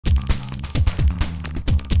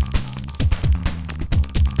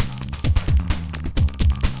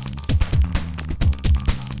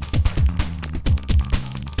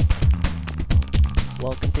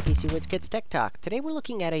PC Wiz Kids Tech Talk. Today we're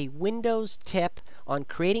looking at a Windows tip on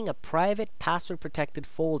creating a private password protected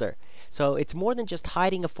folder. So it's more than just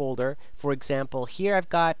hiding a folder. For example, here I've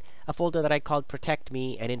got a folder that I called Protect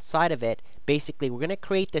Me, and inside of it, basically we're going to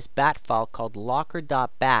create this bat file called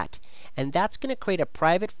locker.bat, and that's going to create a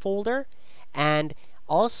private folder and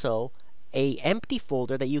also a empty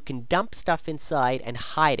folder that you can dump stuff inside and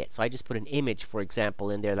hide it. So I just put an image, for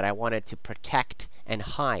example, in there that I wanted to protect and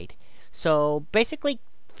hide. So basically,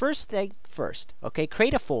 first thing first, okay,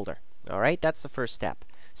 create a folder. Alright, that's the first step.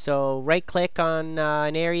 So right click on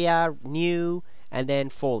an area, new, and then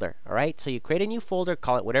folder. Alright, so you create a new folder,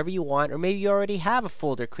 call it whatever you want, or maybe you already have a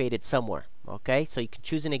folder created somewhere. Okay, so you can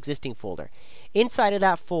choose an existing folder. Inside of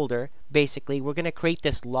that folder, basically, we're going to create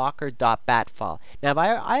this locker.bat file. Now,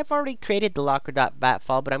 I've already created the locker.bat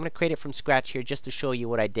file, but I'm going to create it from scratch here just to show you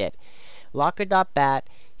what I did. Locker.bat,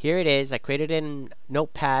 here it is. I created it in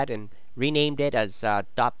Notepad and renamed it as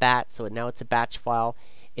 .bat, so now it's a batch file.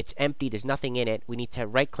 It's empty, there's nothing in it. We need to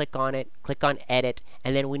right click on it, click on edit,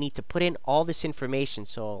 and then we need to put in all this information.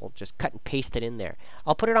 So I'll just cut and paste it in there.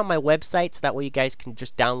 I'll put it on my website so that way you guys can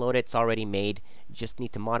just download it. It's already made. You just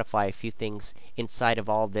need to modify a few things inside of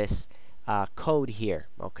all this code here.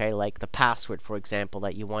 Okay, like the password, for example,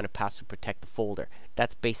 that you want to password protect the folder.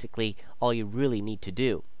 That's basically all you really need to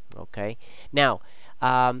do. Okay, now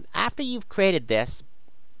after you've created this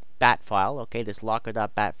bat file, okay, this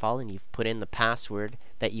locker.bat file, and you've put in the password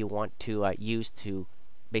that you want to use to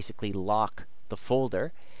basically lock the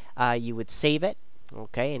folder, you would save it,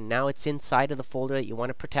 okay, and now it's inside of the folder that you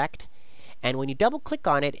want to protect. And when you double click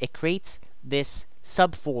on it, it creates this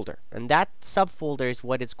subfolder, and that subfolder is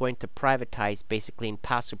what it's going to privatize basically in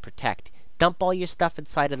password protect. Dump all your stuff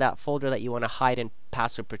inside of that folder that you want to hide and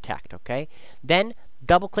password protect, okay? Then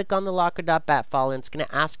double click on the locker.bat file, and it's going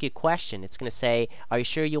to ask you a question. It's going to say, are you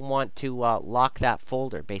sure you want to lock that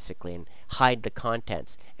folder, basically, and hide the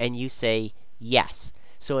contents? And you say yes.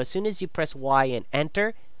 So as soon as you press Y and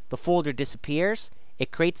enter, the folder disappears.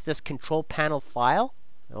 It creates this control panel file,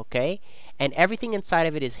 okay? And everything inside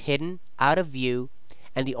of it is hidden, out of view.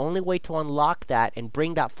 And the only way to unlock that and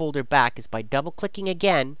bring that folder back is by double clicking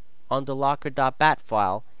again on the locker.bat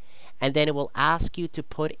file. And then it will ask you to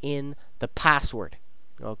put in the password.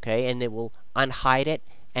 Okay, and it will unhide it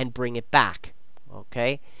and bring it back.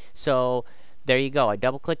 Okay, so there you go. I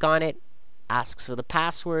double click on it, asks for the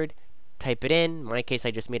password, type it in. In my case,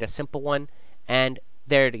 I just made a simple one, and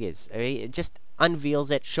there it is. It just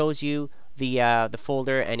unveils it, shows you the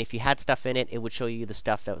folder, and if you had stuff in it, it would show you the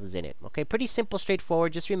stuff that was in it. Okay, pretty simple,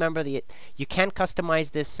 straightforward. Just remember that you can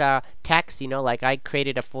customize this text. You know, like I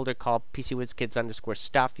created a folder called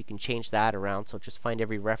PCWizKids_stuff. You can change that around. So just find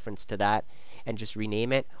every reference to that and just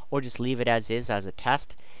rename it, or just leave it as is as a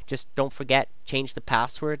test. Just don't forget, change the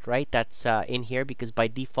password, right? That's in here, because by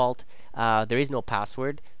default there is no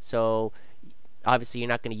password. So obviously you're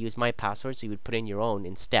not going to use my password, so you would put in your own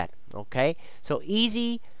instead. Okay, so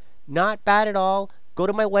easy. Not bad at all. Go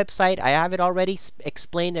to my website. I have it already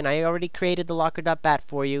explained, and I already created the locker.bat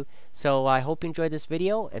for you. So I hope you enjoyed this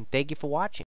video, and thank you for watching.